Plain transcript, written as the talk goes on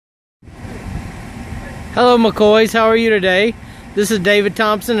Hello McCoys, how are you today? This is David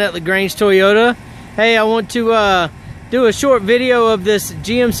Thompson at LaGrange Toyota. Hey, I want to do a short video of this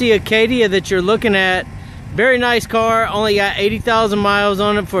GMC Acadia that you're looking at. Very nice car, only got 80,000 miles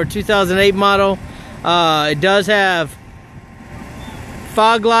on it for a 2008 model. It does have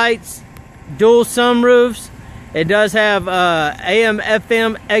fog lights, dual sunroofs. It does have AM,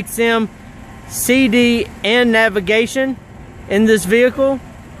 FM, XM, CD, and navigation in this vehicle.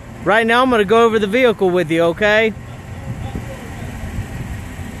 Right now I'm going to go over the vehicle with you, okay?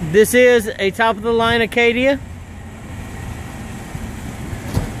 This is a top of the line Acadia.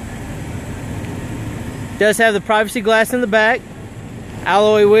 Does have the privacy glass in the back,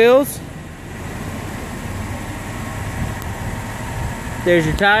 alloy wheels. There's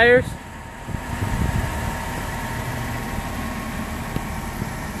your tires.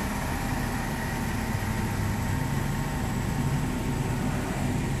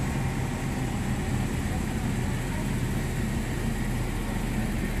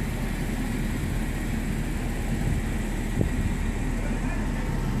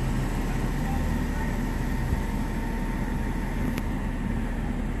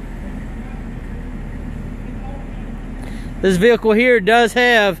 This vehicle here does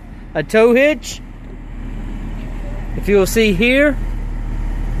have a tow hitch. If you will see here,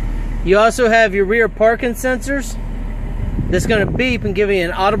 you also have your rear parking sensors. That's going to beep and give you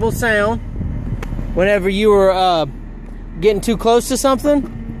an audible sound whenever you are getting too close to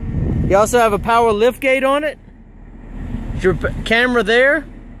something. You also have a power lift gate on it. Your camera there.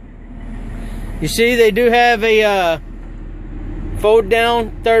 You see they do have a fold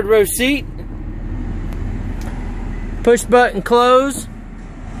down third row seat. Push button close.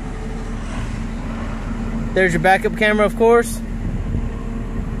 There's your backup camera, of course.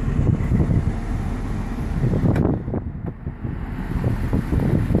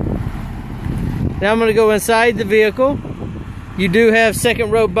 Now I'm going to go inside the vehicle. You do have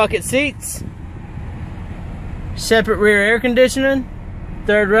second row bucket seats. Separate rear air conditioning.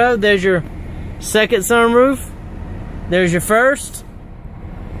 Third row, there's your second sunroof. There's your first.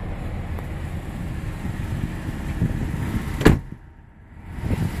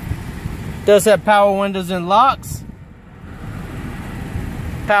 Does have power windows and locks.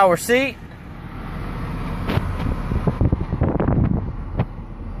 Power seat.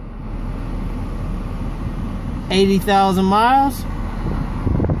 $80,000 miles.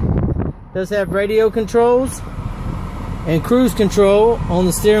 Does have radio controls and cruise control on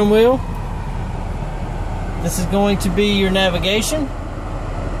the steering wheel. This is going to be your navigation.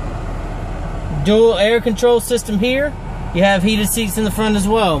 Dual air control system here. You have heated seats in the front as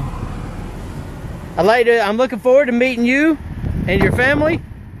well. I'm looking forward to meeting you and your family.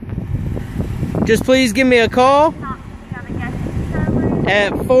 Just please give me a call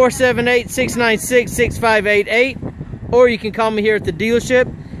at 478-696-6588, or you can call me here at the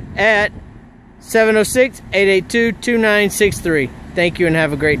dealership at 706-882-2963. Thank you and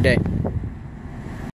have a great day.